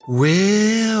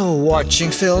We're watching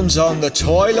films on the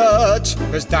toilet,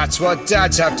 because that's what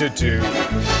dads have to do.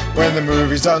 When the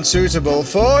movie's unsuitable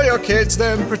for your kids,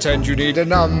 then pretend you need a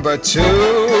number two.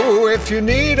 If you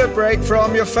need a break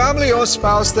from your family or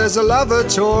spouse, there's a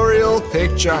lavatorial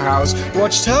picture house.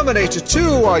 Watch Terminator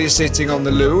 2 while you're sitting on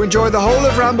the loo. Enjoy the whole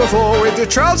of Rambo 4 with your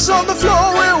trousers on the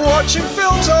floor. We're watching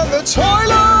films on the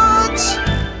toilet.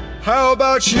 How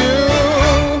about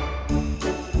you?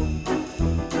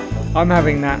 I'm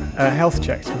having that health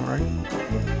check tomorrow.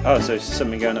 Oh, so it's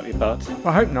something going up your butt? Well,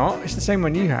 I hope not. It's the same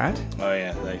one you had. Oh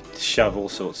yeah, they shove all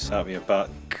sorts out of your butt.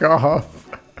 God.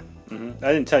 Mm-hmm.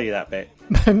 I didn't tell you that bit.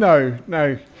 No,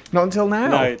 not until now.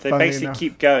 No, they basically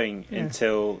keep going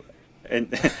until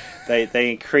they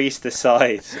increase the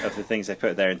size of the things they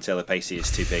put there until it basically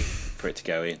is too big for it to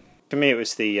go in. For me, it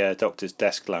was the doctor's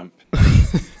desk lamp.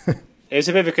 It was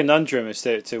a bit of a conundrum as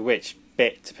to which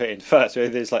bit to put in first,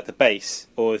 whether it's like the base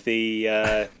or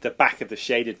the back of the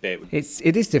shaded bit.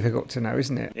 It is difficult to know,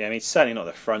 isn't it? Yeah, I mean, certainly not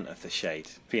the front of the shade.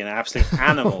 Being an absolute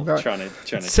animal trying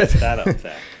to set that up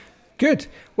there. Good.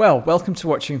 Well, welcome to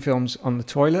Watching Films on the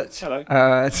Toilet.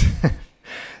 Hello.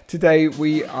 Today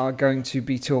we are going to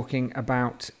be talking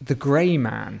about The Grey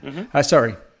Man. Mm-hmm.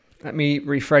 Sorry, let me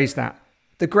rephrase that.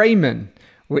 The Greyman,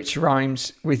 which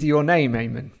rhymes with your name,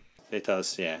 Eamon. It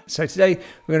does, yeah. So today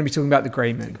we're going to be talking about The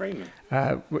Greyman. The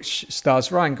Greyman. Which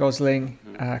stars Ryan Gosling,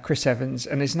 Chris Evans,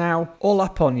 and is now all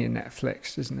up on your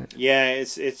Netflix, isn't it? Yeah,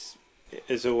 it's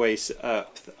always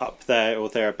up there or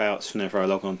thereabouts whenever I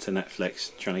log on to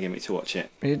Netflix, trying to get me to watch it.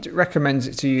 It recommends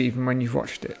it to you even when you've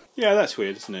watched it. Yeah, that's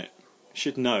weird, isn't it? It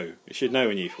should know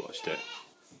when you've watched it.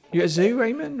 You at a zoo,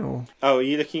 Eamon, or? Oh, are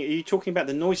you talking about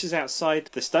the noises outside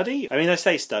the study? I mean, I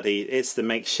say study, it's the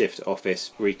makeshift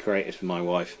office recreated for my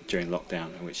wife during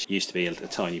lockdown, which used to be a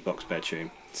tiny box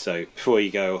bedroom. So before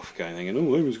you go off going thinking,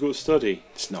 oh, Eamon's got a study.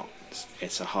 It's not.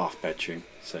 It's a half bedroom,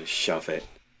 so shove it.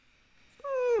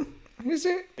 Is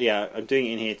it? Yeah, I'm doing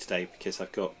it in here today because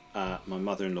I've got my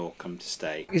mother-in-law come to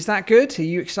stay. Is that good? Are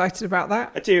you excited about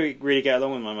that? I do really get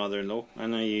along with my mother-in-law. I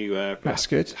know you That's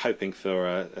good. Hoping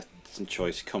for some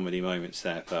choice comedy moments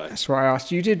there, but that's why I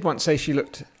asked. You did once say she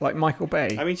looked like Michael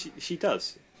Bay. I mean, she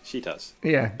does. She does.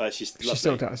 Yeah. But she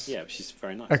still does. Yeah, but she's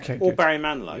very nice. Okay. Or good. Barry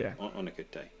Manilow on a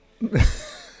good day.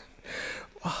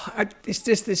 It's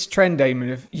just this trend,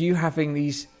 Eamon, of you having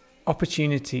these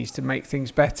opportunities to make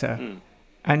things better.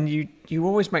 And you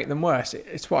always make them worse.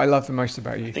 It's what I love the most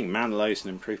about you. I think Manilow's an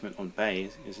improvement on Bay,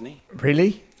 isn't he?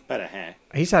 Really? Better hair.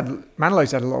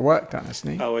 Manilow's had a lot of work done,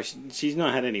 hasn't he? Oh, well, she's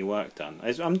not had any work done.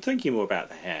 I'm thinking more about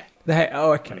the hair. The hair.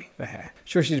 Oh, okay. The hair.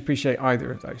 Sure, she'd appreciate either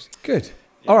of those. Good.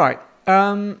 Yeah. All right.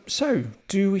 So,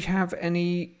 do we have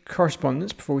any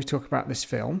correspondence before we talk about this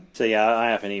film? So, yeah, I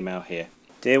have an email here.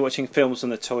 Dear Watching Films on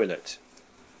the Toilet,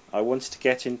 I wanted to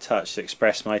get in touch to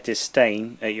express my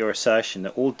disdain at your assertion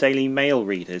that all Daily Mail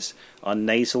readers are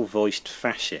nasal-voiced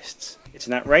fascists. It's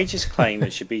an outrageous claim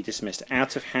that should be dismissed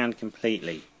out of hand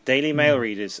completely. Daily Mail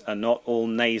readers are not all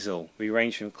nasal. We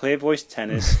range from clear-voiced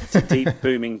tenors to deep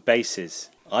booming basses.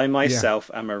 I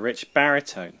myself am a rich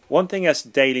baritone. One thing us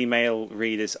Daily Mail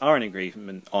readers are in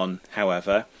agreement on,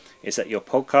 however, is that your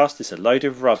podcast is a load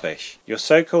of rubbish. Your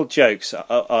so-called jokes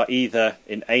are either,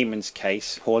 in Eamon's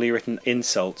case, poorly written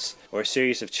insults or a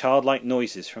series of childlike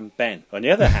noises from Ben. On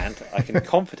the other hand, I can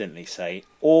confidently say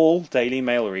all Daily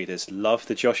Mail readers love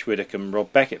the Josh Widdicombe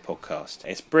Rob Beckett podcast.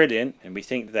 It's brilliant and we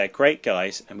think they're great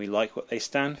guys and we like what they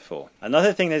stand for.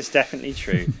 Another thing that's definitely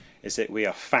true is that we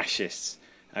are fascists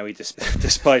and we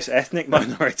despise ethnic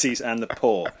minorities and the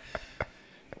poor.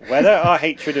 Whether our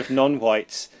hatred of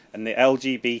non-whites and the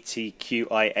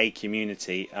LGBTQIA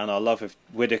community and our love of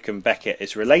Widdicombe Beckett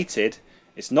is related,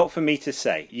 it's not for me to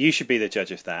say. You should be the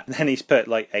judge of that. And then he's put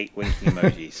like 8 winking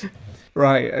emojis.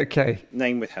 Right, okay.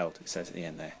 Name withheld, it says at the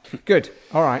end there. Good.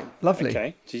 All right, lovely.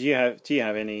 Okay. Do you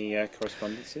have any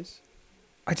correspondences?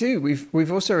 I do.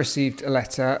 We've also received a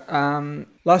letter.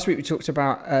 Last week we talked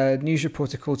about a news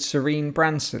reporter called Serene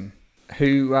Branson,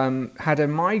 who had a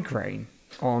migraine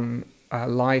on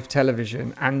live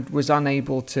television and was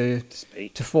unable to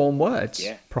form words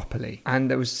properly. And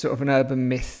there was sort of an urban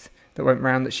myth that went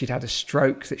around that she'd had a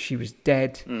stroke, that she was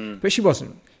dead. But she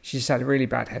wasn't. She just had a really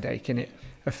bad headache and it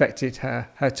affected her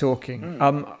talking.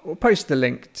 We'll post the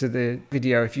link to the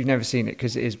video if you've never seen it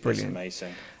because it is brilliant. It's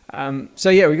amazing. So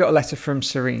we got a letter from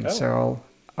Serene, so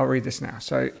I'll read this now.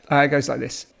 So it goes like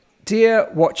this. Dear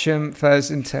Watch'em, Furs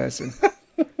and Turzen,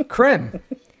 Creme.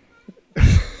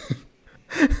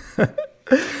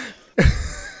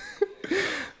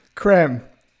 Creme.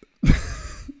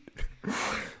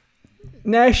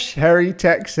 Nesh Harry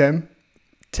Texem,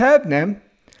 Tabnem,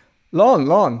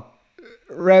 Lon,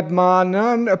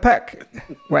 Redman a peck.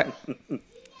 Wet.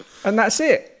 And that's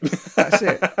it. That's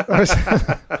it.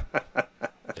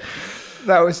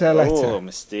 That was her letter. Oh,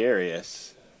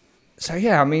 mysterious. So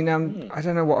yeah, I mean, I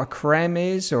don't know what a creme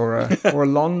is or a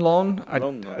lon. I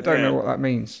don't know what that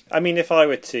means. I mean, if I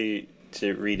were to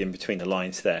read in between the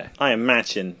lines there, I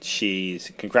imagine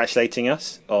she's congratulating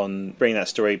us on bringing that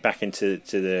story back into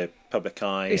the public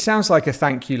eye. It sounds like a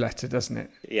thank you letter, doesn't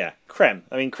it? Yeah, creme.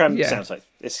 I mean, creme sounds like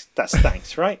that's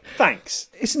thanks, right? Thanks.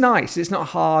 It's nice. It's not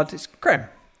hard. It's creme.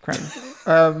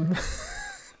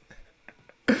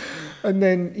 And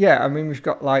then, yeah, I mean, we've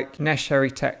got like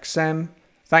Nesheri Tek Sem.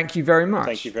 Thank you very much.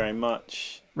 Thank you very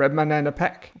much. Redman and a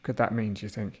peck. What could that mean, do you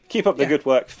think? Keep up the good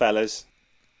work, fellas.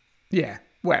 Yeah,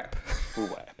 wep.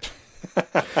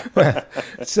 Wep.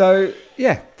 So,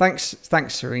 yeah, thanks,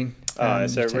 Serene.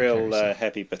 It's a real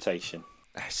heavy potation.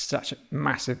 It's such a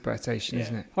massive potation,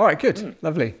 isn't it? All right, good.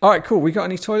 Lovely. All right, cool. We got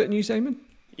any toilet news, Eamon?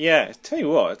 Yeah, tell you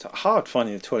what, it's hard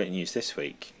finding the toilet news this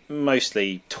week.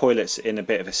 Mostly toilets in a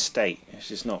bit of a state. It's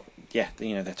just not, they're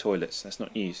toilets. That's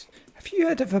not news. Have you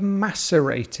heard of a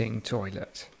macerating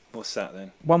toilet? What's that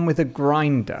then? One with a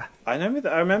grinder. I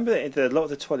remember that a lot of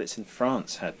the toilets in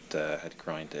France had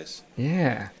grinders.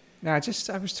 Yeah. No, I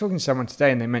was talking to someone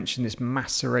today and they mentioned this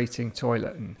macerating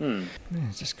toilet and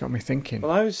it just got me thinking.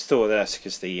 Well, I always thought that's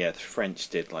because the French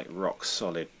did like rock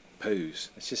solid poos.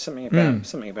 It's just something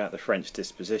about the French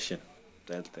disposition.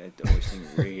 They always think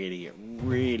really,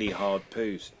 really hard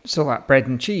poos. It's all that bread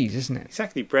and cheese, isn't it?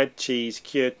 Exactly, bread, cheese,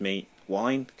 cured meat,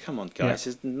 wine. Come on, guys,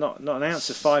 there's not an ounce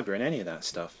of fibre in any of that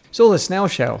stuff. It's all the snail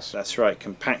shells. That's right,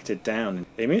 compacted down.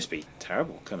 It must be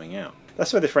terrible coming out.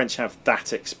 That's why the French have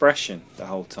that expression the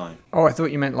whole time. Oh, I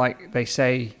thought you meant like they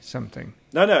say something.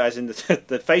 No, as in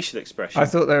the facial expression. I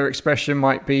thought their expression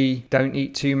might be, don't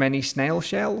eat too many snail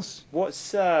shells.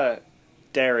 What's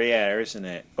derrière, isn't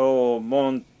it? Oh,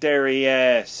 mon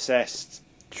derrière, c'est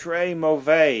très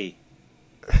mauvais.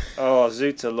 Oh,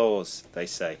 zootalours, they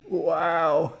say.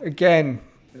 Wow. Again,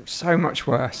 so much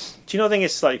worse. Do you not think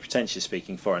it's slightly pretentious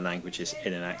speaking foreign languages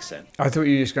in an accent? I thought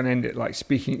you were just going to end it like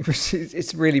speaking.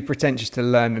 It's really pretentious to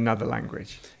learn another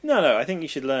language. No, I think you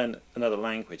should learn another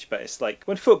language, but it's like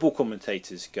when football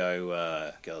commentators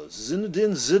go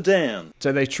Zinedine Zidane.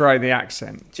 So they try the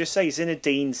accent. Just say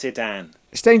Zinedine Zidane.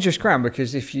 It's dangerous ground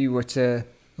because if you were to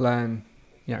learn,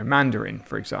 Mandarin,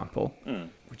 for example,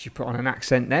 would you put on an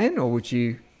accent then, or would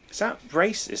you? Is that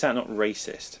not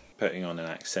racist? Putting on an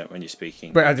accent when you're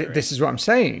speaking. But this is what I'm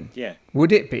saying. Yeah.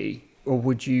 Would it be, or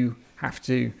would you have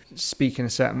to speak in a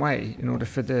certain way in order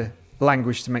for the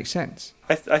language to make sense?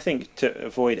 I think to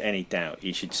avoid any doubt,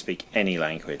 you should speak any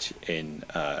language in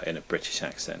a British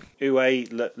accent. Oué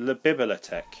le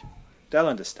bibliothèque. They'll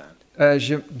understand.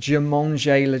 Je mange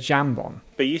le jambon.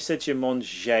 But you said je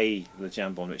mange le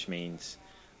jambon, which means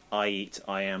I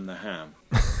am the ham.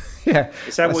 Yeah.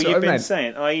 Is that what you've been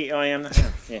saying? I am the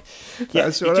ham. Yeah.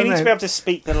 You do need to be able to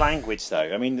speak the language,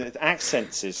 though. I mean, the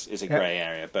accents is a grey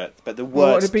area, but the words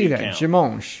what would it be do then?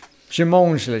 count. Je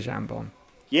mange le jambon.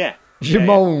 Yeah. Je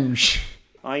mange.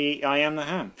 I am the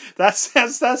ham. That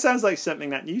sounds like something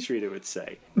that newsreader would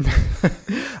say.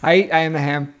 I am the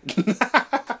ham.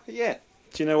 Yeah.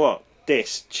 Do you know what?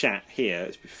 This chat here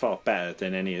is far better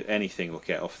than anything we'll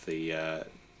get off the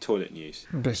toilet news.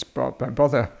 Just don't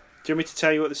bother. Do you want me to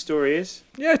tell you what the story is?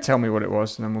 Yeah, tell me what it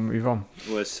was, and then we'll move on.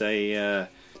 It was a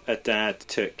dad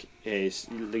took his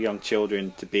young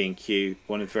children to B&Q.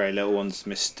 One of the very little ones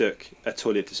mistook a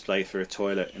toilet display for a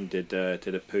toilet and did a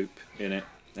poop in it.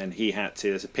 And he had to.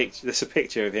 There's a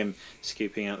picture of him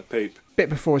scooping out the poop. Bit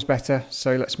before is better,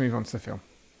 so let's move on to the film.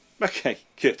 Okay,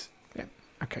 good. Yeah.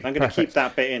 Okay. I'm going to keep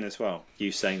that bit in as well.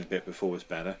 You saying the bit before was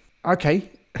better.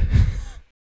 Okay.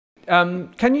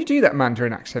 Can you do that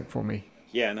Mandarin accent for me?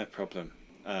 Yeah, no problem.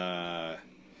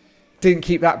 Didn't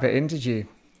keep that bit in, did you?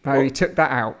 No, he took that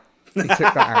out. He took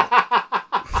that out.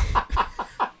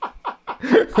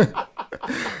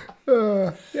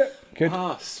 Yeah, good.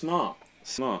 Smart.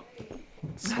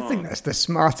 I think that's the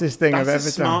smartest thing I've ever done. That's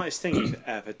the smartest thing you've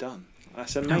ever done.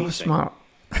 That's amazing. That was smart.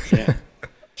 Yeah.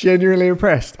 Genuinely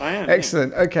impressed. I am.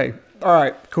 Excellent. Yeah. Okay. All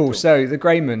right. Cool. So, The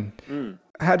Greyman.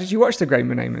 How did you watch The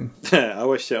Greyman, Eamon? I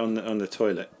watched it on the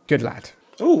toilet. Good lad.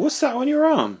 Oh, what's that on your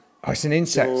arm? Oh, it's an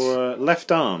insect. Your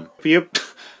left arm. But you're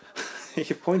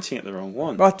pointing at the wrong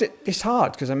one. But it's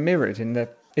hard because I'm mirrored in the...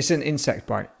 It's an insect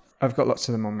bite. I've got lots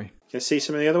of them on me. Can I see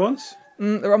some of the other ones?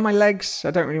 They're on my legs. I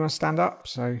don't really want to stand up,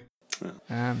 so...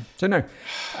 So no.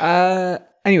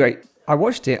 Anyway, I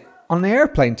watched it on the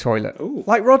airplane toilet. Ooh.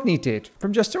 Like Rodney did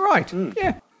from Just a Ride.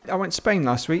 Yeah. I went to Spain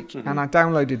last week and I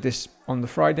downloaded this on the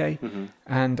Friday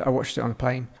and I watched it on a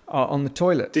plane, on the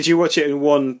toilet. Did you watch it in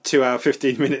 1 2 hour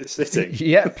 15-minute sitting?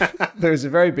 Yep. There was a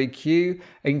very big queue,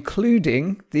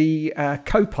 including the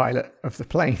co-pilot of the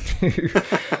plane who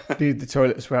did the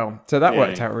toilet as well. So that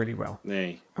worked out really well.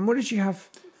 Yeah. And what did you have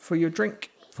for your drink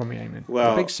for me, Eamon?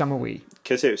 Well, a big summer wee.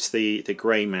 Because it was the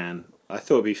Grey Man, I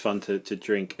thought it'd be fun to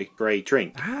drink a grey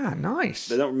drink. Ah, nice.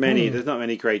 There's not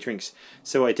many grey drinks.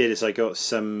 So what I did is I got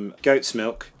some goat's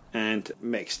milk and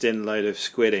mixed in a load of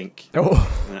squid ink.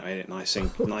 Oh. And that made it nice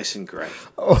and grey.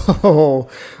 Oh,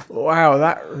 wow,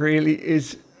 that really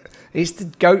is... It's the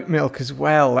goat milk as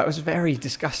well. That was very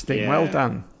disgusting. Yeah. Well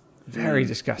done. Very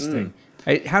disgusting.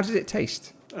 How did it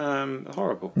taste?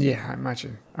 Horrible. Yeah, I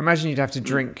imagine. I imagine you'd have to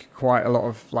drink quite a lot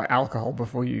of alcohol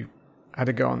before you had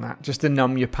a go on that, just to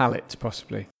numb your palate,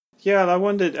 possibly. Yeah, and I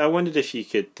wondered if you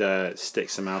could stick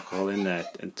some alcohol in there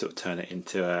and sort of turn it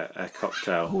into a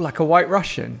cocktail. Oh, like a White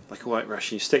Russian. Like a White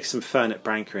Russian. You stick some Fernet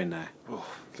Branca in there. Oh,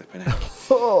 flipping heck.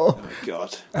 Oh my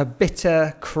God. A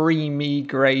bitter, creamy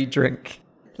grey drink.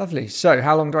 Lovely. So,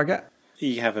 how long do I get?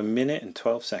 You have 1 minute and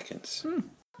 12 seconds.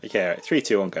 Okay, all right. 3,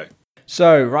 2, 1, go.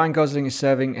 So, Ryan Gosling is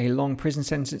serving a long prison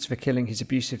sentence for killing his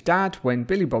abusive dad when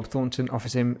Billy Bob Thornton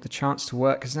offers him the chance to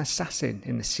work as an assassin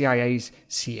in the CIA's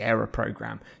Sierra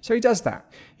program. So he does that.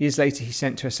 Years later, he's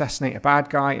sent to assassinate a bad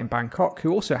guy in Bangkok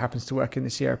who also happens to work in the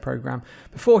Sierra program.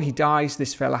 Before he dies,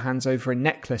 this fella hands over a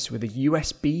necklace with a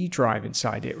USB drive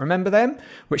inside it. Remember them?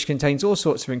 Which contains all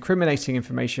sorts of incriminating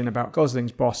information about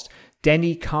Gosling's boss,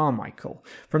 Denny Carmichael.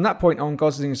 From that point on,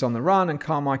 Gosling is on the run and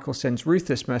Carmichael sends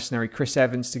ruthless mercenary Chris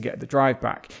Evans to get the drive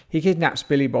back. He kidnaps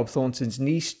Billy Bob Thornton's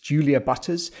niece, Julia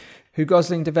Butters, who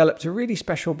Gosling developed a really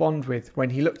special bond with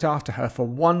when he looked after her for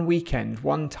one weekend,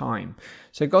 one time.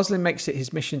 So Gosling makes it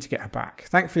his mission to get her back.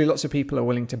 Thankfully, lots of people are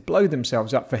willing to blow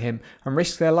themselves up for him and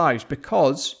risk their lives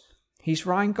because he's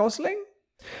Ryan Gosling.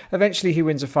 Eventually, he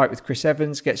wins a fight with Chris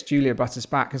Evans, gets Julia Butters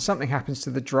back, and something happens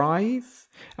to the drive.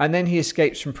 And then he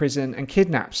escapes from prison and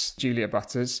kidnaps Julia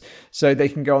Butters so they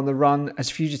can go on the run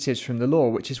as fugitives from the law,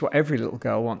 which is what every little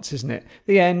girl wants, isn't it?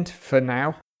 The end, for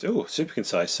now. Oh, super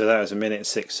concise. So that was 1 minute and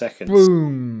 6 seconds.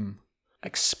 Boom!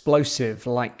 Explosive,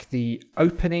 like the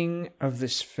opening of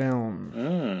this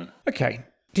film. Okay.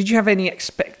 Did you have any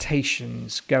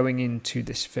expectations going into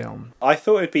this film? I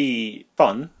thought it'd be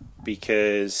fun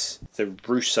because the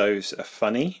Russos are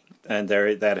funny and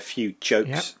they had a few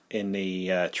jokes in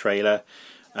the trailer.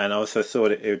 And I also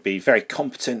thought it would be very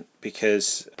competent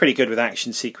because pretty good with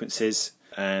action sequences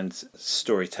and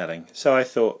storytelling. So I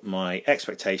thought my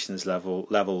expectations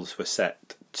levels were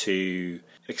set to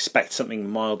expect something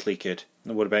mildly good.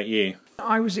 And what about you?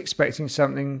 I was expecting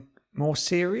something more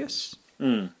serious.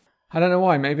 I don't know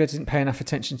why. Maybe I didn't pay enough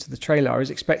attention to the trailer. I was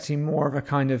expecting more of a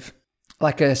kind of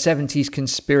like a 70s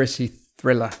conspiracy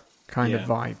thriller kind of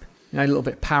vibe. You know, a little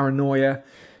bit paranoia,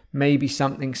 maybe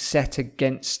something set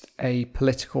against a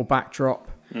political backdrop,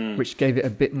 which gave it a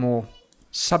bit more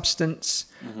substance.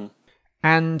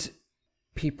 And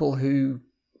people who,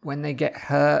 when they get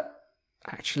hurt,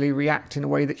 actually react in a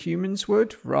way that humans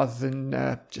would, rather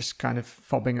than just kind of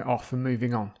fobbing it off and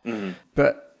moving on.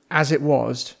 But as it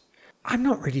was, I'm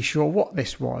not really sure what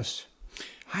this was.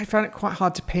 I found it quite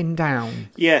hard to pin down.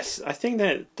 Yes, I think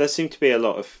there does seem to be a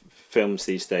lot of films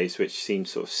these days which seem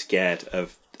sort of scared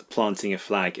of planting a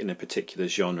flag in a particular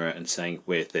genre and saying,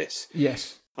 we're this.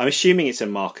 Yes. I'm assuming it's a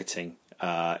marketing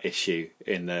issue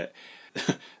in that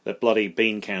the bloody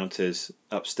bean counters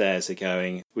upstairs are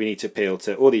going, we need to appeal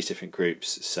to all these different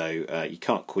groups, so you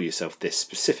can't call yourself this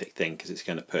specific thing because it's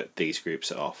going to put these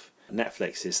groups off.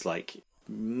 Netflix is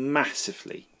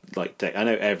massively I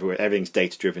know everything's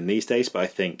data driven these days, but I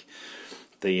think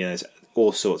there's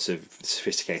all sorts of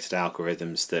sophisticated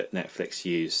algorithms that Netflix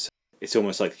use. It's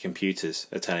almost like the computers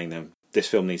are telling them this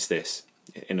film needs this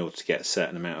in order to get a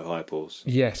certain amount of eyeballs.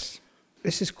 Yes.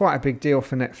 This is quite a big deal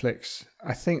for Netflix.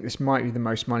 I think this might be the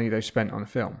most money they've spent on a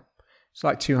film. It's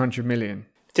like 200 million.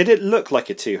 Did it look like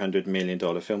a $200 million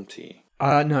film to you?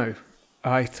 No.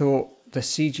 I thought the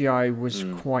CGI was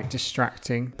quite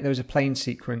distracting. There was a plane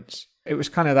sequence. It was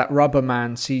kind of that rubber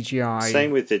man CGI.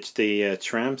 Same with the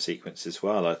tram sequence as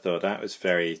well. I thought that was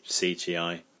very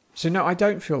CGI. So no, I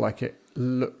don't feel like it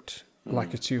looked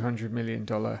like a $200 million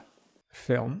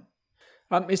film.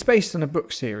 It's based on a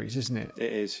book series, isn't it?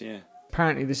 It is, yeah.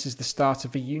 Apparently this is the start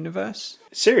of a universe.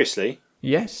 Seriously?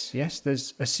 Yes.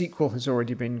 There's a sequel has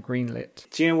already been greenlit.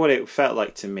 Do you know what it felt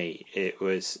like to me? It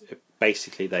was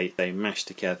basically they mashed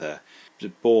together the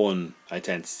Bourne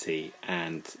Identity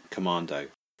and Commando.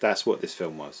 That's what this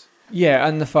film was. Yeah,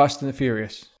 and the Fast and the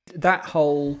Furious. That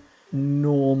whole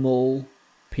normal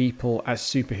people as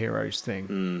superheroes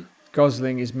thing.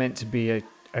 Gosling is meant to be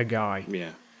a guy,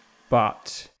 Yeah.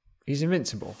 but he's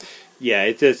invincible. Yeah,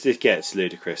 it gets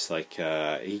ludicrous. Like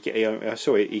I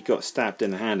saw it. He got stabbed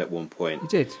in the hand at one point. He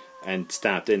did. And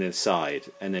stabbed in the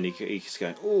side, and then he's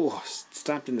going, oh,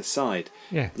 stabbed in the side.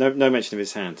 Yeah. No mention of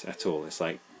his hand at all. It's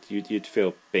like you'd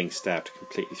feel being stabbed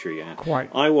completely through your hand. Quite.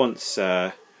 I once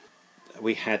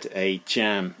we had a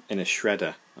jam in a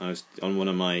shredder. I was on one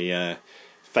of my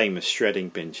famous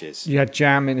shredding binges. You had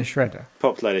jam in a shredder.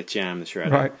 Popped a load of jam in the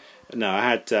shredder. Right. No,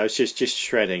 I was just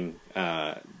shredding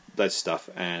loads of stuff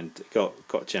and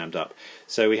got jammed up.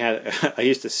 So I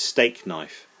used a steak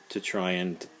knife to try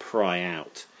and pry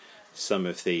out some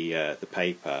of the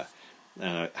paper,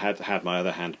 and I had my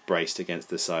other hand braced against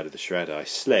the side of the shredder. I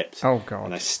slipped. Oh God!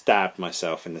 And I stabbed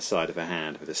myself in the side of a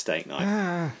hand with a steak knife.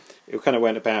 Ah. It kind of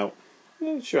went about,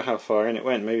 I'm not sure how far in it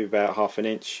went, maybe about half an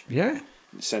inch, Yeah.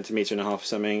 centimetre and a half or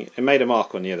something. It made a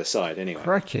mark on the other side anyway.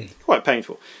 Crikey. Quite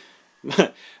painful.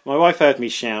 My wife heard me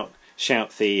shout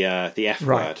the F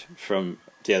word from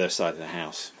the other side of the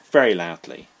house very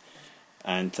loudly,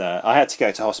 and I had to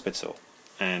go to hospital.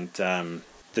 And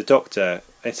the doctor,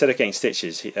 instead of getting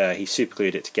stitches, he super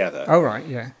glued it together. Oh right,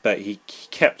 yeah. But he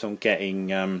kept on getting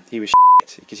he was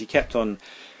because he kept on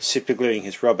super gluing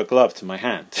his rubber glove to my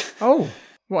hand. Oh,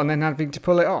 what? And then having to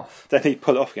pull it off. Then he'd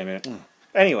pull it off again. And be like,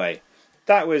 Anyway,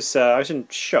 that was I was in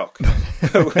shock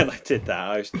when I did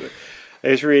that.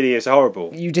 It was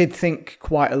horrible. You did think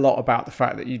quite a lot about the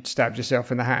fact that you'd stabbed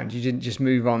yourself in the hand. You didn't just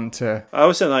move on to I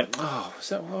wasn't like,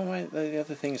 what are the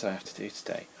other things I have to do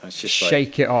today? I was just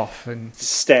shake it off and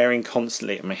staring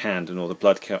constantly at my hand and all the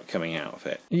blood coming out of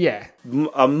it. yeah.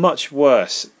 A much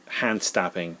worse hand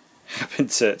stabbing happened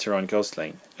to Ryan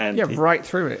Gosling, and right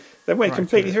through it. They went Right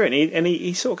completely through it, and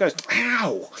he sort of goes,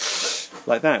 "Ow!"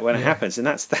 like that when it happens, and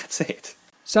that's it.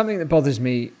 Something that bothers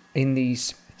me in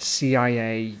these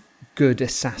CIA good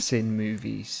assassin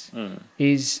movies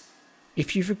is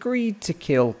if you've agreed to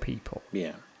kill people,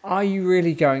 Yeah. are you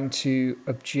really going to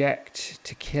object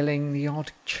to killing the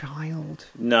odd child?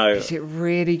 No. Is it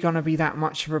really going to be that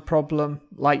much of a problem?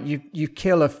 Like you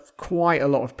kill quite a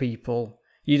lot of people.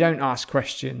 You don't ask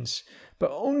questions,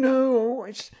 but oh no,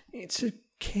 it's a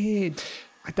kid.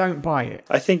 I don't buy it.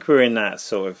 I think we're in that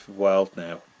sort of world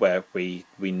now where we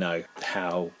know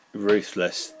how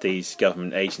ruthless these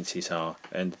government agencies are,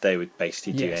 and they would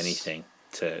basically do anything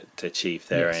to achieve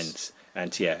their ends.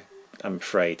 And yeah, I'm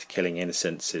afraid killing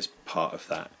innocents is part of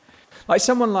that. Like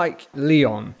someone like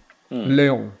Leon.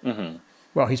 Mm-hmm.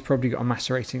 Well, he's probably got a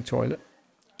macerating toilet.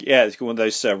 Yeah, it's got one of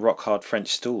those rock hard French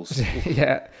stools.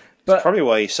 Yeah, That's probably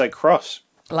why he's so cross.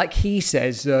 Like he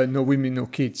says, no women, no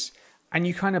kids, and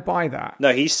you kind of buy that.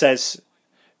 No, he says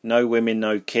no women,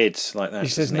 no kids, like that. He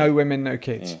says no women, no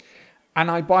kids. Yeah. And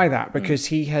I buy that because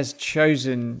he has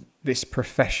chosen this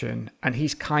profession and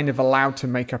he's kind of allowed to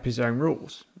make up his own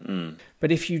rules.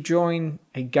 But if you join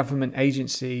a government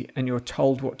agency and you're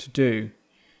told what to do,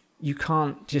 you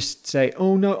can't just say,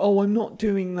 I'm not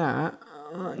doing that.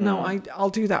 I'll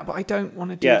do that, but I don't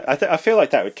want to do it. Yeah, I feel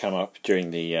like that would come up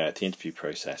during the interview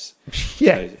process.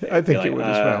 Yeah, so I think it would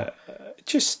as well.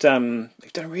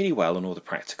 You've done really well on all the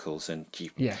practicals, and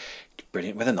you're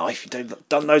brilliant with a knife. You've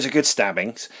done loads of good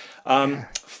stabbings.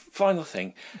 Final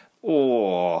thing,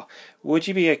 would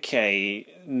you be okay?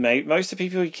 Most of the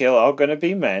people you kill are going to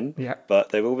be men, but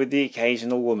there will be the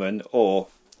occasional woman or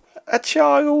a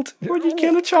child. Would you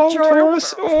kill a child for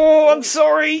us? I'm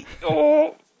sorry.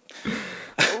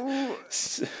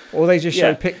 Or they just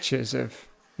show pictures of,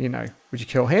 would you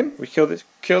kill him? Would you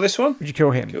kill this one? Would you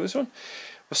kill him? Kill this one?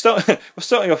 We're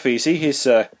starting off easy. Here's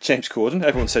James Corden.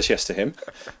 Everyone says yes to him.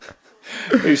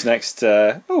 Who's next?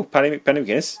 Penny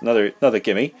McGinnis. Another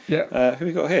gimme. Yeah. Who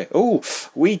we got here?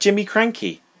 Wee Jimmy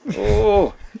Cranky.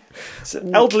 It's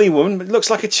an elderly woman, but looks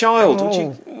like a child. Would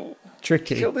you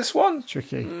tricky kill this one?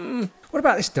 Tricky. What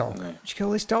about this dog? No. Would you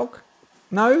kill this dog?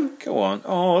 No? Go on.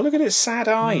 Look at its sad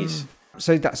eyes.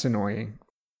 So that's annoying.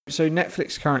 So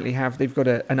Netflix currently they've got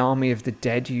an Army of the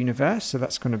Dead universe, so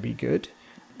that's going to be good.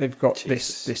 They've got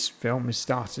this film has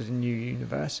started a new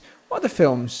universe. What other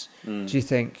films do you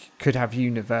think could have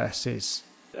universes?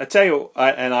 I tell you,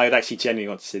 and I would actually genuinely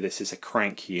want to see this as a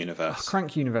Crank universe.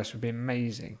 Crank universe would be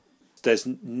amazing. There's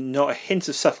not a hint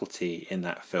of subtlety in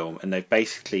that film, and they've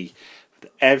basically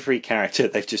every character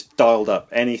they've just dialed up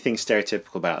anything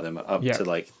stereotypical about them up to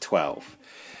like 12.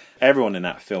 Everyone in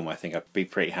that film, I think, I'd be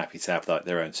pretty happy to have like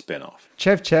their own spin-off.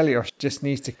 Chev Chelios just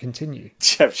needs to continue.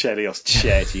 Chev Chelios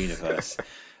shared universe.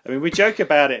 I mean, we joke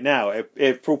about it now.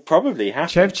 It will probably happen.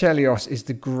 Chev Chelios is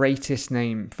the greatest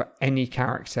name for any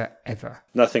character ever.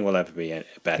 Nothing will ever be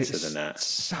better than that.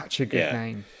 Such a good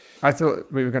name. I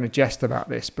thought we were going to jest about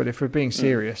this, but if we're being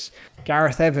serious,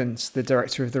 Gareth Evans, the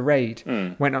director of The Raid,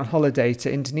 went on holiday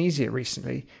to Indonesia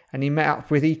recently, and he met up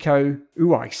with Iko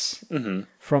Uwais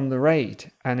from The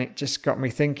Raid, and it just got me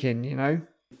thinking, you know,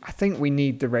 I think we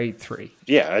need The Raid 3.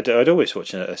 Yeah, I'd always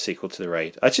watch a sequel to The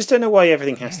Raid. I just don't know why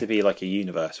everything has to be like a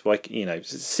universe. Like, you know,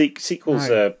 sequels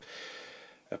are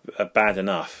bad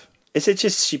enough. Is it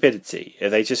just stupidity?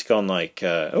 Have they just gone like,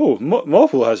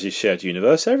 Marvel has a shared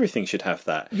universe, everything should have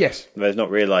that? Yes. They've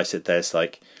not realised that there's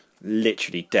like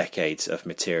literally decades of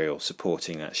material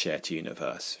supporting that shared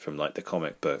universe from like the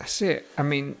comic books. That's it. I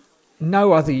mean,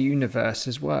 no other universe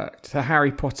has worked. The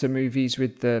Harry Potter movies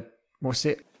with the, what's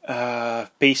it?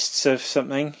 Beasts of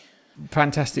something?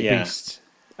 Fantastic Beasts.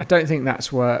 I don't think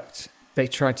that's worked. They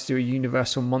tried to do a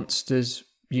Universal Monsters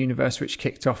universe, which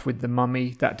kicked off with The Mummy.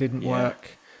 That didn't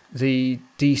work. The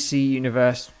DC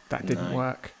universe, that didn't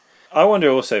work. I wonder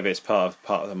also if it's part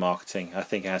of the marketing. I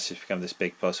think it has just become this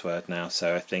big buzzword now.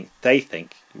 So I think they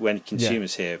think when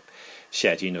consumers hear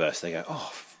shared universe, they go,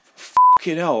 "Oh,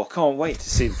 fucking hell! I can't wait to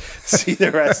see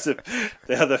the rest of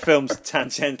the other films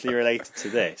tangentially related to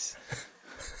this."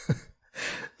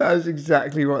 That's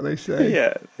exactly what they say.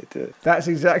 Yeah, they do. That's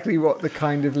exactly what the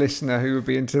kind of listener who would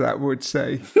be into that would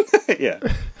say. Yeah.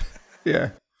 Yeah.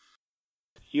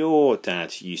 Your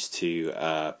dad used to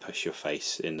push your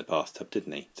face in the bathtub,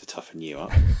 didn't he, to toughen you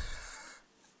up?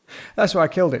 That's why I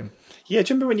killed him. Yeah,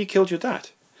 do you remember when you killed your dad?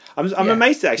 I'm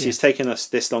amazed that actually it's taken us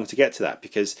this long to get to that,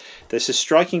 because there's a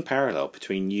striking parallel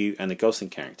between you and the Gosling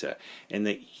character in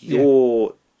that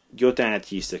your dad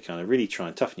used to kind of really try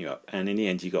and toughen you up, and in the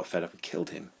end you got fed up and killed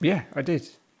him. Yeah, I did. Do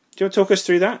you want to talk us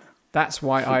through that? That's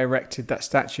why I erected that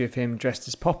statue of him dressed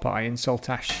as Popeye in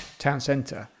Saltash Town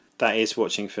Centre. That is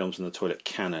Watching Films on the Toilet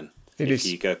canon. If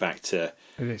you go back to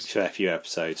a fair few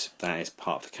episodes, that is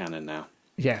part of the canon now.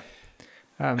 Yeah.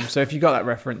 So if you got that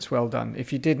reference, well done.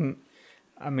 If you didn't,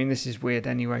 I mean, this is weird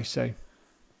anyway, so it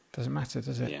doesn't matter,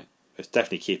 does it? Yeah. It's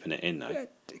definitely keeping it in, though. Yeah,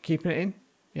 keeping it in?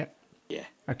 Yep. Yeah.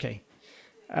 Okay.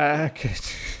 Good.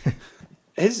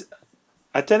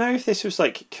 I don't know if this was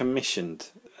like commissioned.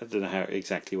 I don't know how it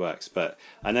exactly works, but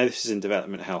I know this is in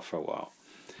development hell for a while.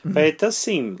 Mm-hmm. But it does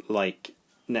seem like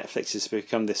Netflix has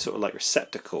become this sort of like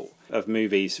receptacle of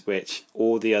movies which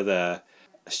all the other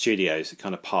studios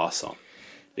kind of pass on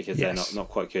because they're not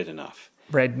quite good enough.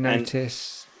 Red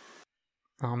Notice,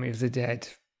 Army of the Dead.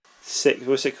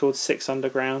 Was it called Six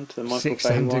Underground? The Michael Six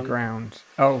Bay Underground.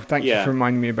 One? Oh, thank you for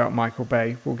reminding me about Michael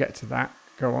Bay. We'll get to that.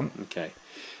 Go on. Okay.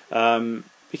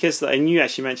 Because, and you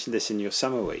actually mentioned this in your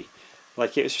summary,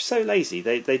 like it was so lazy.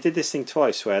 They did this thing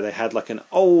twice where they had like an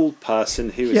old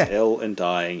person who was ill and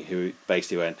dying who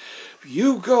basically went,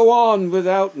 "You go on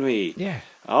without me. Yeah.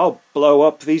 I'll blow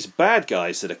up these bad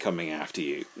guys that are coming after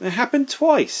you." And it happened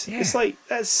twice. Yeah. It's like,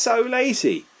 that's so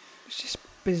lazy. It's just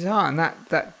bizarre. And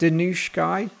that Danush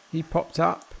guy, he popped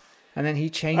up and then he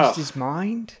changed his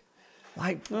mind.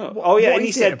 Like, what and he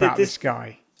is said it about this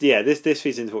guy? Yeah, this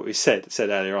feeds into what we said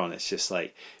earlier on. It's just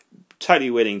like totally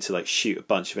willing to like shoot a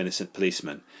bunch of innocent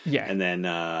policemen. Yeah. And then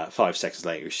 5 seconds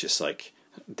later, it's just like,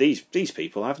 these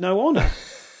people have no honour.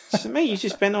 So, mate, you've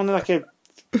just been on like a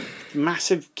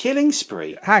massive killing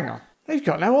spree. Hang on. They've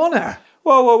got no honour.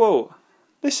 Whoa.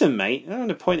 Listen, mate, I don't want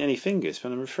to point any fingers,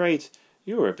 but I'm afraid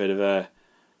you're a bit of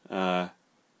a...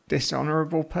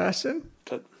 dishonourable person?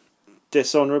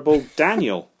 Dishonourable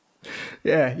Daniel.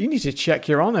 Yeah, you need to check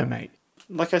your honour, mate.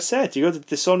 Like I said, you're the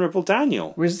dishonourable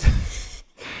Daniel.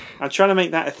 I'm trying to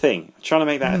make that a thing.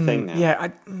 Now. Yeah.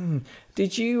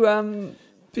 Did you?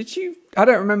 I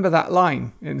don't remember that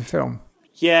line in the film.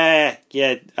 Yeah.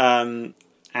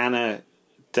 Anna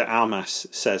de Armas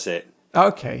says it.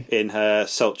 Okay. In her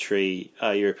sultry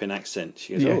European accent,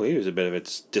 she goes, "Oh, he was a bit of a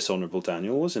dishonourable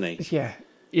Daniel, wasn't he?"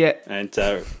 Yeah. And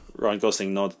Ryan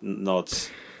Gosling nods.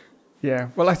 Yeah.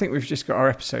 Well, I think we've just got our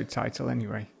episode title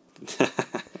anyway.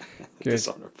 Good.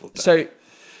 Dishonourable Daniel. So,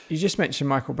 you just mentioned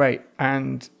Michael Bay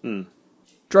and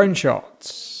drone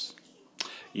shots.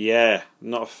 Yeah,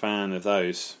 not a fan of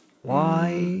those.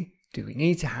 Why do we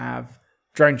need to have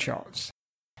drone shots?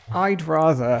 I'd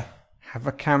rather have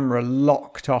a camera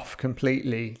locked off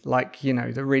completely, like, you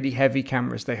know, the really heavy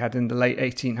cameras they had in the late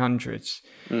 1800s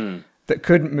that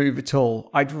couldn't move at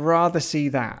all. I'd rather see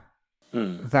that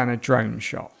than a drone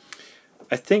shot.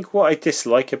 I think what I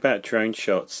dislike about drone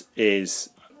shots is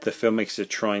the filmmakers are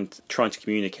trying to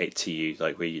communicate to you,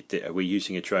 like we're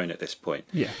using a drone at this point.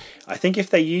 Yeah. I think if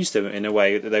they used them in a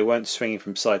way that they weren't swinging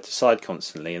from side to side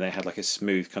constantly and they had like a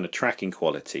smooth kind of tracking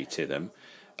quality to them,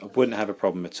 I wouldn't have a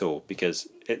problem at all, because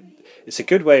it's a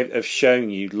good way of showing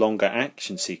you longer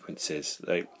action sequences,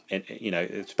 like, you know,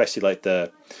 especially like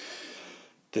the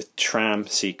the tram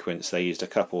sequence, they used a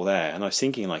couple there, and I was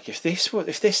thinking, like, if this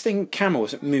camera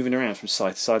wasn't moving around from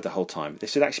side to side the whole time,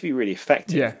 this would actually be really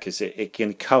effective, because it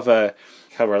can cover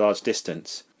a large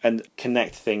distance and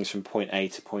connect things from point A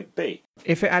to point B.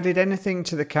 If it added anything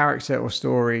to the character or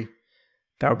story,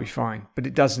 that would be fine. But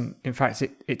it doesn't. In fact,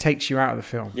 it takes you out of the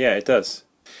film. Yeah, it does.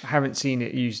 I haven't seen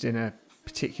it used in a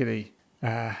particularly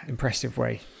impressive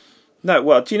way. No,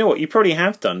 well, do you know what? You probably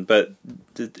have done, but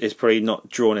it's probably not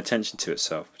drawn attention to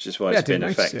itself, which is why it's been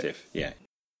effective. Yeah.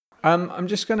 I'm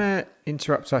just going to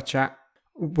interrupt our chat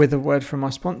with a word from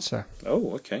our sponsor.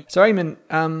 Oh, okay. So,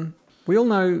 Eamon, we all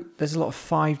know there's a lot of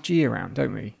 5G around,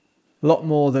 don't we? A lot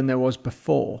more than there was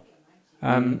before.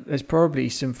 There's probably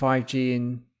some 5G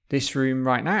in this room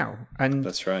right now. And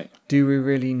that's right. Do we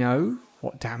really know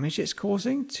what damage it's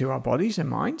causing to our bodies and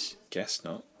minds? Guess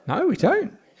not. No, we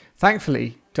don't.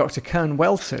 Thankfully, Dr. Kern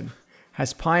Welton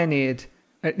has pioneered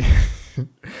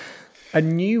a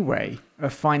new way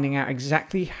of finding out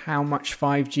exactly how much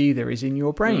 5G there is in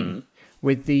your brain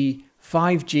with the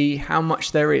 5G How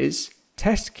Much There Is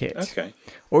test kit. Okay.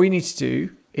 All you need to do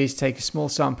is take a small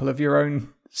sample of your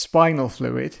own spinal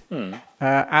fluid,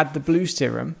 add the blue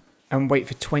serum, and wait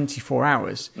for 24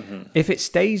 hours. If it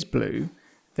stays blue,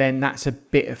 then that's a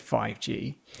bit of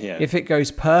 5G. Yeah. If it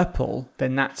goes purple,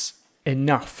 then that's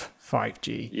enough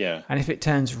 5G. Yeah. And if it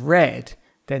turns red,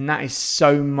 then that is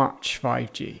so much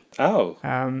 5G. Oh.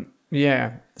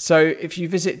 Yeah. So if you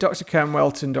visit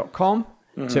drkernwelton.com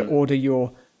to order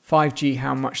your 5G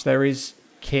How Much There Is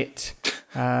kit,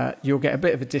 you'll get a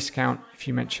bit of a discount if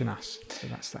you mention us. So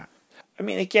that's that. I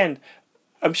mean, again,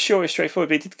 I'm sure it's straightforward,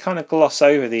 but it did kind of gloss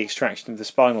over the extraction of the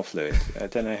spinal fluid. I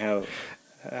don't know how...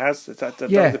 Has that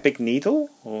the big needle?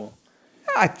 Or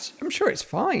I'm sure it's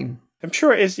fine. I'm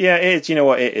sure it is. Yeah, it is. You know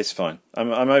what? It is fine. I'm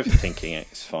overthinking it.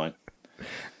 It's fine.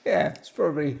 Yeah, it's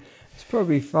probably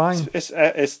fine.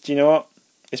 It's. Do you know what?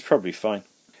 It's probably fine.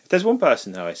 If there's one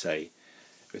person who would say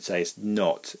it's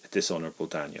not dishonourable,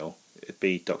 Daniel, it'd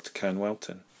be Dr. Kern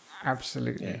Welton.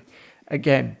 Absolutely. Yeah.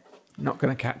 Again, not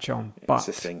going to catch on, but it's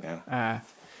a thing now.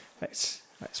 Let's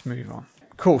move on.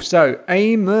 Cool. So,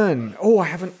 Eamon. Oh, I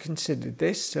haven't considered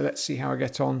this, so let's see how I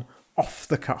get on off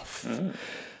the cuff.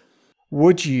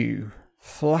 Would you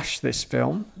flush this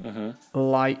film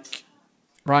like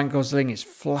Ryan Gosling is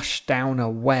flushed down a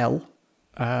well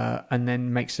and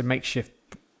then makes a makeshift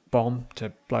bomb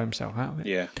to blow himself out of it?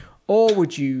 Yeah. Or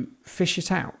would you fish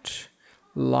it out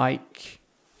like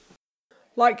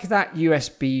that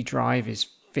USB drive is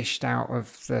fished out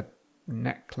of the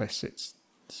necklace it's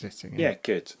sitting in? Yeah,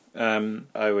 good.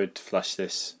 I would flush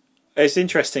this. It's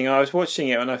interesting. I was watching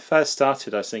it when I first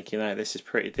started. I was thinking, "Oh, this is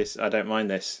pretty. I don't mind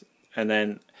this." And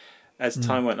then, as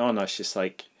time went on, I was just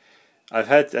like,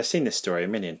 "I've seen this story a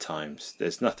million times.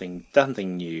 There's nothing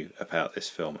new about this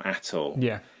film at all."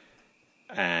 Yeah.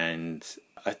 And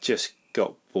I just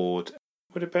got bored.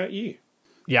 What about you?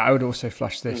 Yeah, I would also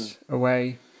flush this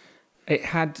away.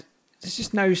 There's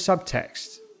just no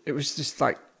subtext. It was just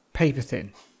like paper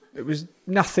thin. It was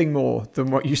nothing more than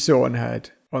what you saw and heard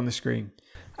on the screen.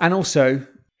 And also,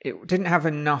 it didn't have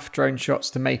enough drone shots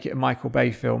to make it a Michael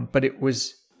Bay film, but it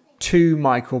was too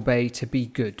Michael Bay to be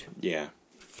good. Yeah.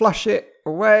 Flush it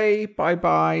away.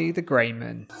 Bye-bye, the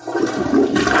Greyman.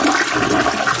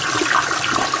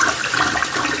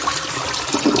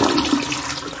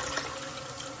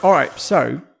 All right,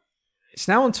 so it's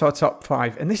now on to our top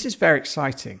 5, and this is very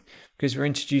exciting because we're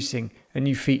introducing a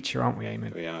new feature, aren't we,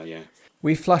 Eamon? We are, yeah.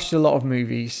 We flushed a lot of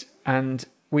movies, and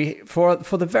for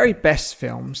the very best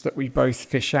films that we both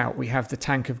fish out, we have the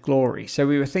Tank of Glory. So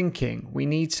we were thinking we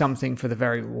need something for the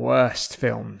very worst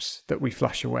films that we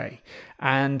flush away.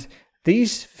 And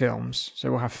these films, so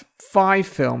we'll have 5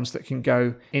 films that can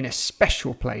go in a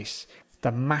special place,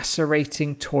 the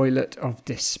macerating toilet of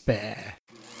despair.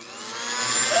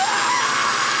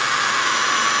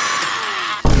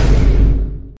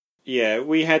 Yeah,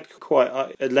 we had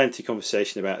quite a lengthy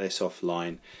conversation about this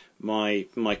offline. My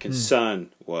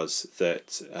concern was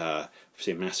that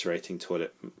obviously a macerating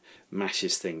toilet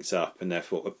mashes things up and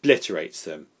therefore obliterates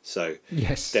them. So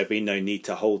there'd be no need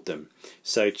to hold them.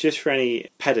 So just for any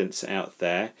pedants out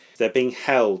there, they're being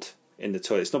held in the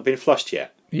toilet. It's not been flushed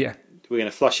yet. Yeah. We're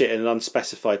going to flush it in an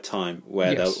unspecified time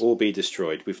where they'll all be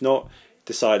destroyed. We've not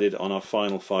decided on our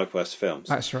final 5 worst films.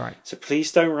 That's right. So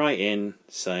please don't write in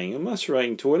saying a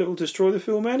macerating toilet will destroy the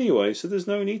film anyway, so there's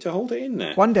no need to hold it in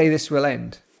there. One day this will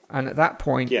end, and at that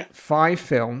point, 5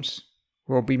 films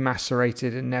will be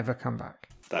macerated and never come back.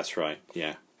 That's right,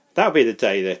 yeah. That'll be the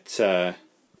day that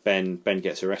Ben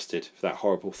gets arrested for that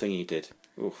horrible thing he did.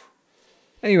 Oof.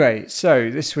 Anyway, so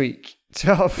this week,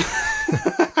 top...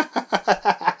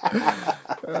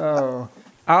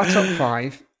 our top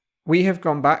 5, we have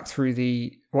gone back through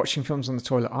the Watching Films on the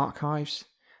Toilet archives,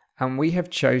 and we have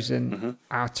chosen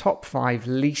our top 5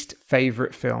 least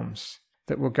favourite films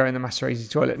that will go in the macerating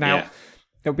toilet. Now,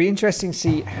 it'll be interesting to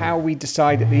see how we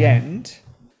decide at the end.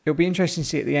 It'll be interesting to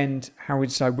see at the end how we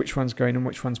decide which ones go in and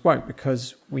which ones won't,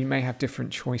 because we may have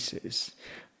different choices.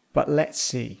 But let's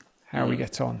see how we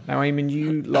get on. Now, Eamon,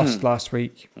 you lost last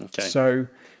week, so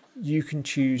you can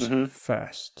choose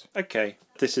first. Okay,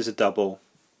 this is a double.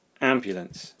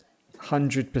 Ambulance.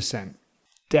 100%.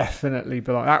 Definitely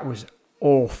below. That was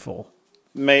awful.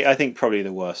 I think probably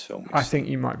the worst film. I think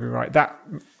you might be right. That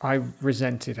I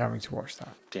resented having to watch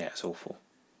that. Yeah, it's awful.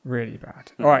 Really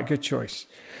bad. All right, good choice.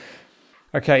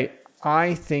 Okay,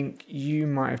 I think you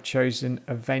might have chosen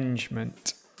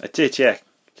Avengement. I did, yeah,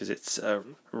 because it's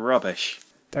rubbish.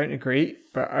 Don't agree,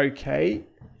 but okay,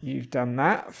 you've done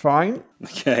that. Fine.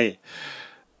 Okay,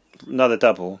 another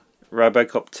double.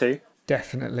 RoboCop 2.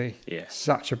 Definitely. Yeah.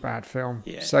 Such a bad film.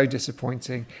 Yeah. So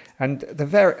disappointing. And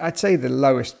I'd say the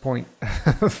lowest point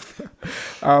of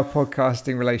our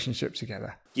podcasting relationship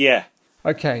together. Yeah.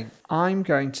 Okay, I'm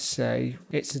going to say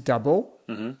it's a double.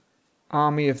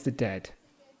 Army of the Dead.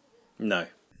 No.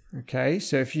 Okay,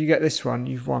 so if you get this one,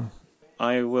 you've won.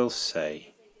 I will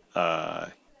say,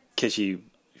 because you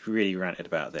really ranted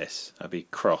about this, I'd be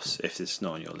cross if it's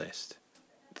not on your list.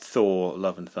 Thor,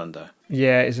 Love and Thunder.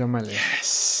 Yeah, it's on my list.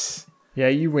 Yes. Yeah,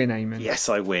 you win, Eamon. Yes,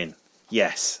 I win.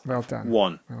 Yes. Well done.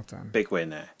 One. Well done. Big win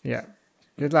there. Yeah.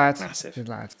 Good lad. Massive. Good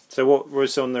lad. So what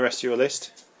was on the rest of your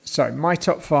list? So, my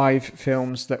top 5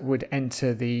 films that would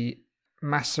enter the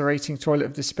macerating toilet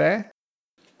of despair.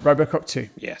 RoboCop 2.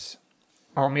 Yes.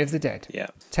 Army of the Dead. Yeah.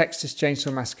 Texas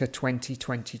Chainsaw Massacre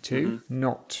 2022.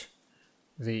 Not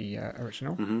the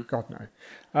original. God, no.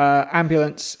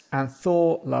 Ambulance and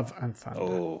Thor, Love and Thunder.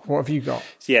 Oh. What have you got?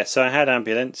 Yeah, so I had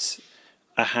Ambulance.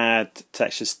 I had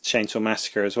Texas Chainsaw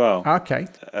Massacre as well. Okay.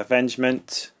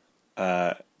 Avengement,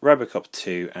 RoboCop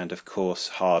 2, and of course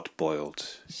Hard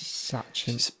Boiled. Such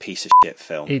an It's a piece of shit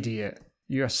film. idiot.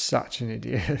 You are such an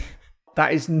idiot.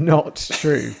 That is not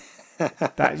true.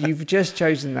 That you've just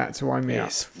chosen that to wind me up.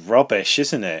 It's rubbish,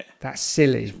 isn't it? That's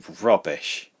silly.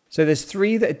 Rubbish. So there's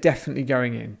 3 that are definitely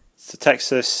going in. So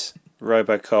Texas,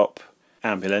 RoboCop,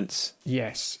 Ambulance.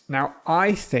 Yes. Now,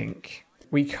 I think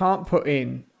we can't put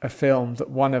in a film that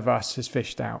one of us has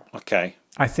fished out. Okay.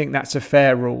 I think that's a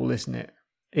fair rule, isn't it?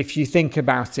 If you think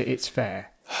about it, it's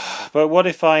fair. But what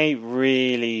if I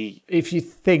really... If you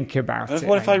think about it.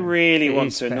 What if I Eamon, really it want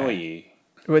is to annoy fair. you?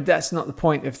 Well, that's not the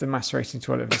point of the macerating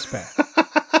toilet of despair.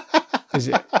 Is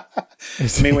it?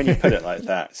 I mean, when you put it like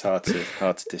that, it's hard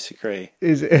to disagree.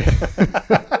 Is it?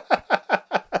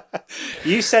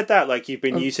 You said that like you've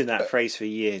been using that phrase for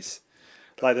years.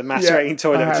 Like the macerating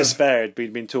toilet of despair had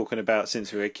been talking about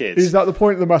since we were kids. Is that the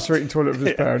point of the macerating toilet of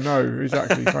despair? No,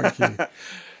 exactly. Thank you.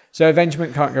 So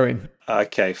Avengement can't go in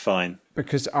Okay, fine.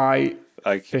 because I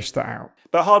Okay. fished that out.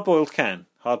 But Hard Boiled can.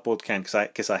 Hard Boiled can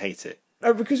because I hate it.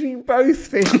 Oh, because we both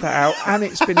fished that out and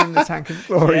it's been in the tank of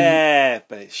glory. Yeah,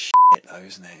 but it's shit though,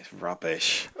 isn't it? It's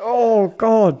rubbish. Oh,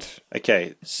 God.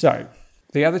 Okay. So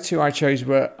the other 2 I chose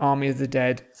were Army of the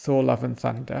Dead, Thor, Love and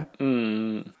Thunder.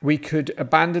 We could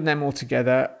abandon them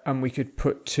altogether and we could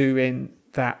put 2 in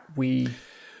that we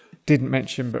didn't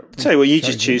mention. But Tell you what, you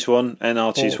just choose one and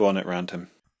I'll choose one at random.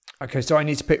 Okay, so I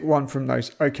need to pick one from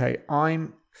those. Okay,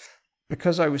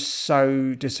 because I was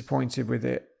so disappointed with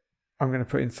it, I'm going to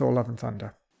put in Thor, Love and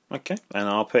Thunder. Okay. And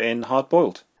I'll put in Hard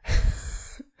Boiled.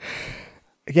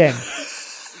 Again,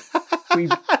 we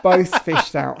both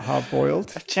fished out Hard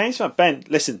Boiled. I've changed my... Ben,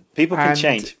 listen, people can And-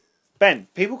 change. Ben,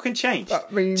 people can change.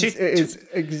 That means it is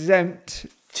exempt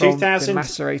from 2000 the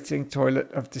macerating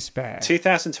toilet of despair.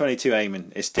 2022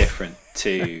 Eamon is different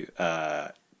to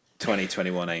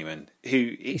 2021 Eamon.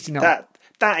 He's not.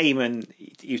 That Eamon,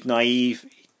 he was naive.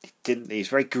 He's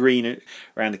very green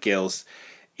around the gills.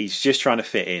 He's just trying to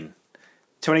fit in.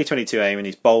 2022 Eamon,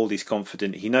 he's bold, he's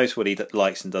confident, he knows what he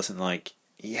likes and doesn't like.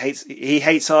 He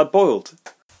hates Hard Boiled.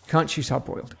 Can't choose Hard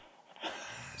Boiled.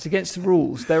 It's against the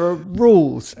rules. There are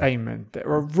rules, Eamon. There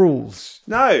are rules.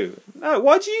 No.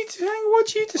 Why do you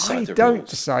decide I the don't rules?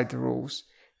 decide the rules.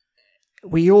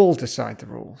 We all decide the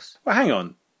rules. Well, hang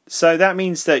on. So that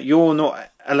means that you're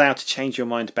not allowed to change your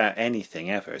mind about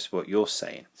anything ever, is what you're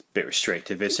saying. It's a bit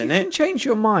restrictive, isn't You can it? change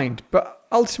your mind, but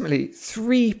ultimately,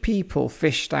 3 people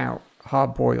fished out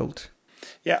Hard Boiled.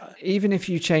 Yeah. Even if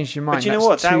you change your mind, But you know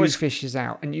that's what? That 2 was- fishes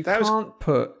out. And you that was- can't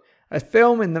put a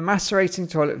film in the macerating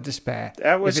toilet of despair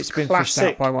That was if it's been fished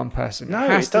classic. out by one person. No, it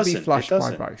has it to doesn't. be flushed it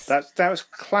by doesn't. both. That was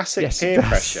classic Yes, it peer does.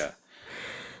 pressure.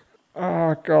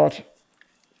 Oh, God.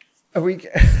 Are we...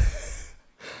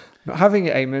 Not having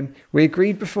it, Eamon. We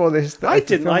agreed before this that I if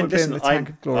the didn't. film I would be in the listen. tank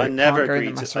of glory, I it never can't go in the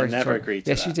agreed to. I macerating never toilet. agreed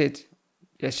to Yes, that. you did.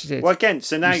 Yes, you did. Well, again,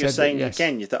 so now You you're said saying that, yes.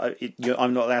 again that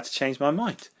I'm not allowed to change my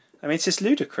mind. I mean, it's just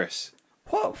ludicrous.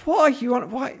 What? Why you want?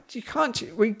 Why you can't?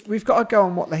 We've got to go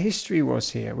on what the history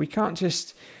was here. We can't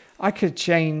just. I could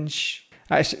change.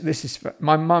 Actually, this is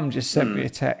my mum just sent me a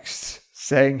text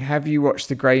saying, "Have you watched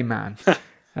The Grey Man?"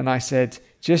 And I said,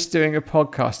 "Just doing a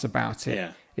podcast about it.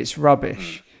 Yeah. It's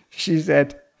rubbish." She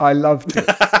said, "I loved it."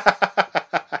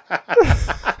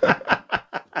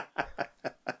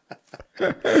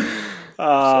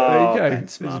 So there you go.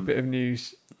 Ben's There's a mum. bit of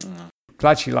news.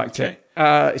 Glad she liked Okay.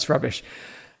 it. It's rubbish.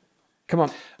 Come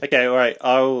on. Okay, all right.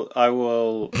 I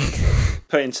will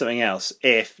put in something else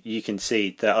if you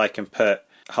concede that I can put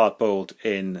Hardboiled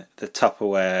in the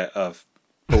Tupperware of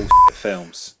bullshit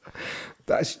films.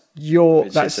 That's your.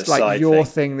 It's That's just a like side your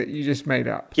thing. thing that you just made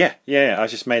up. Yeah. I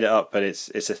just made it up, but it's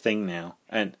a thing now,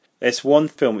 and it's one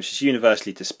film which is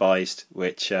universally despised,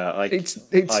 which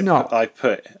It's not. I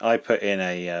put in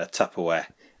a Tupperware.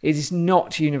 It is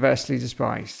not universally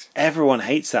despised. Everyone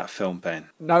hates that film, Ben.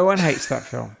 No one hates that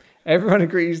film. Everyone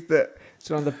agrees that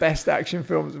it's one of the best action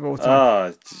films of all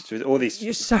time. With all these.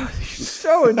 You're so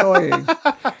annoying.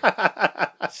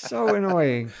 So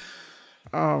annoying.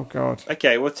 Oh God.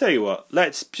 Okay, well, tell you what.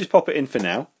 Let's just pop it in for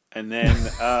now, and then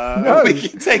No. we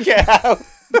can take it out.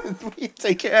 We can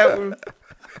take it out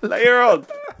later on.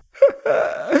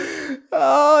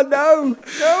 Oh no,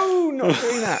 not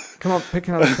doing that. Come on, pick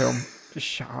another film. Just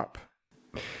shut up.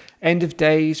 End of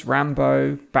Days,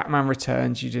 Rambo, Batman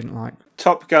Returns. You didn't like.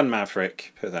 Top Gun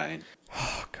Maverick. Put that in.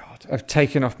 Oh God, I've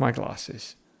taken off my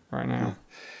glasses right now.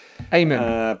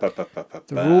 Eamon,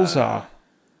 the rules are,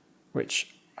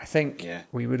 which I think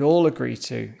we would all agree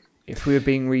to if we were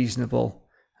being reasonable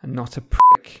and not a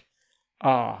prick,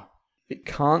 are it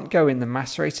can't go in the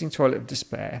macerating toilet of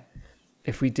despair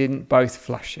if we didn't both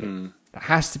flush it. That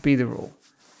has to be the rule.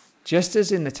 Just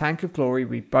as in the Tank of Glory,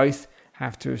 we both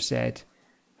have to have said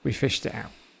we fished it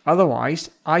out. Otherwise,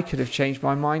 I could have changed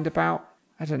my mind about,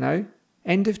 I don't know,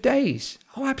 End of Days.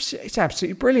 Oh, it's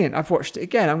absolutely brilliant. I've watched it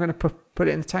again. I'm going to put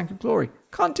it in the Tank of Glory.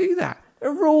 Can't do that. There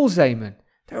are rules, Eamon.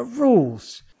 There are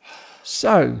rules.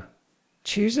 So,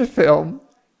 choose a film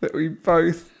that we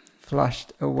both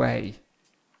flushed away.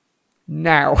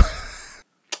 Now.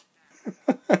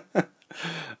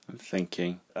 I'm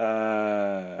thinking. I'm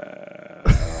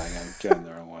going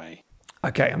the wrong way.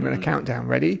 Okay, I'm going to count down.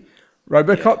 Ready?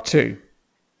 RoboCop 2,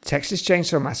 Texas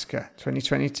Chainsaw Massacre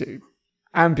 2022,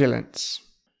 Ambulance,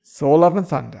 Thor Love and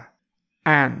Thunder,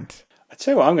 and... I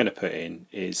tell you what I'm going to put in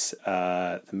is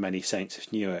The Many Saints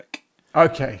of Newark.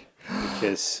 Okay.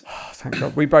 Because... Oh, thank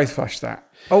God. We both flushed that.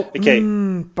 Oh, okay.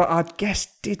 But our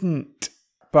guest didn't.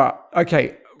 But,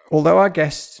 okay, although our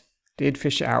guest did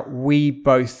fish it out, we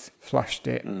both flushed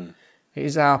it. It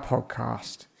is our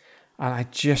podcast. And I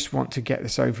just want to get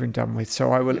this over and done with,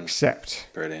 so I will accept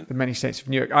Brilliant. The Many Saints of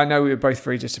Newark. I know we were both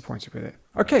very disappointed with it.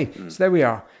 Okay, so there we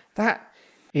are. That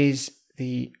is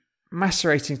the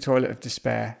macerating toilet of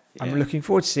despair. Yeah. I'm looking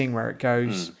forward to seeing where it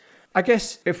goes. I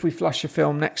guess if we flush a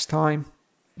film next time,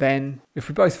 then if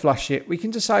we both flush it, we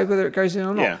can decide whether it goes in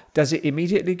or not. Yeah. Does it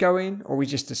immediately go in, or we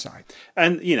just decide?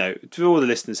 And, you know, to all the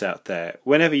listeners out there,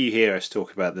 whenever you hear us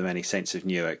talk about The Many Saints of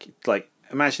Newark, like,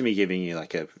 imagine me giving you,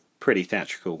 like, a pretty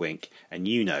theatrical wink, and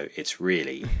you know it's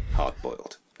really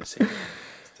hard-boiled. That's it.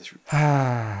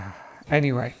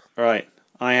 Anyway. All right.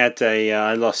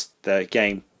 I lost the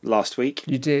game last week.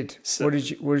 You did. So- What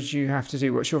did you have to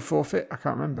do? What's your forfeit? I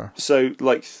can't remember. So,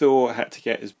 like, Thor had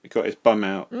to got his bum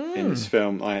out in this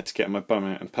film. I had to get my bum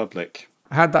out in public.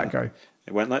 How'd that go?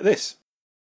 It went like this.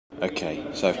 Okay,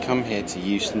 so I've come here to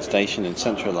Euston Station in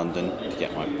central London to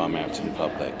get my bum out in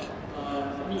public.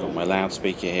 I've got my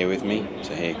loudspeaker here with me,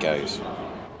 so here goes.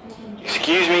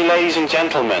 Excuse me, ladies and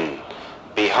gentlemen.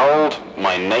 Behold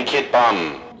my naked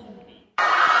bum.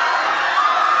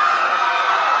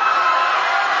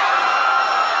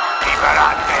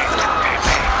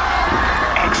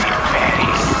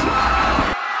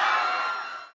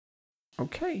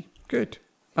 Okay, good.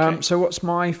 So what's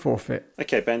my forfeit?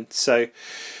 Okay, Ben, so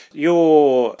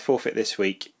your forfeit this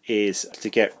week is to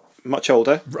get much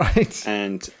older Right.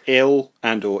 and ill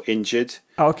and or injured,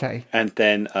 Okay. and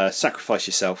then sacrifice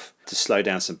yourself to slow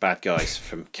down some bad guys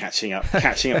from catching up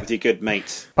with your good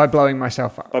mates By blowing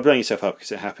myself up. by blowing yourself up,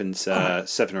 because it happens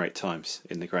 7 or 8 times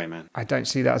in The Grey Man. I don't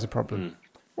see that as a problem.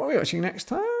 What are we watching next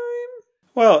time?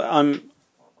 Well,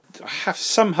 I have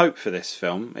some hope for this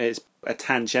film. It's a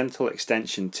tangential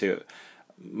extension to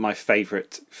my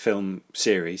favourite film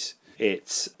series.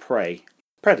 It's Prey.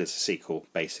 Predator sequel,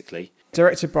 basically.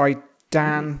 Directed by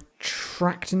Dan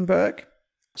Trachtenberg.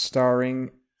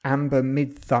 starring Amber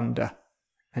Midthunder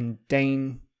and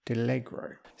Dane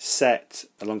DeLegro. Set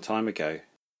a long time ago.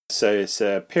 So it's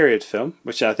a period film,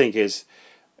 which I think is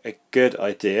a good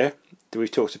idea. We've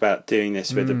talked about doing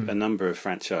this with a number of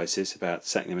franchises, about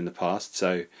setting them in the past.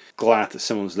 So glad that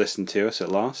someone's listened to us at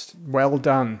last. Well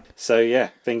done. So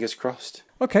yeah, fingers crossed.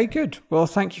 Okay, good. Well,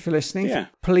 thank you for listening. Yeah.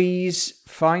 Please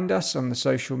find us on the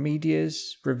social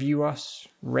medias, review us,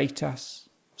 rate us,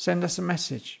 send us a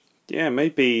message. Yeah,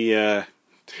 maybe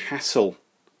hassle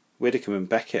Widdicombe and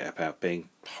Beckett about being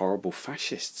horrible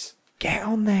fascists. Get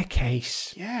on their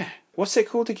case. Yeah. What's it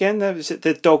called again? Is it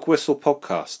the Dog Whistle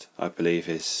Podcast, I believe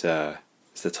is the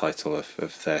title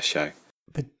of their show.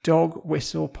 The Dog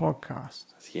Whistle Podcast.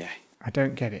 Yeah. I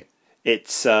don't get it.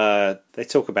 It's they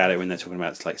talk about it when they're talking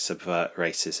about like subvert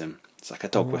racism. It's like a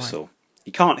dog whistle.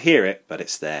 You can't hear it, but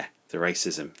it's there. The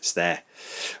racism, it's there.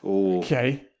 Ooh.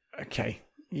 Okay.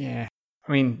 Yeah.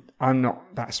 I mean, I'm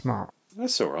not that smart.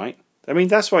 That's all right. I mean,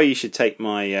 that's why you should take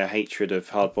my hatred of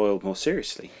hard-boiled more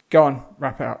seriously. Go on,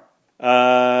 wrap it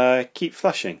up. Keep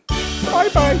flushing.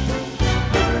 Bye-bye.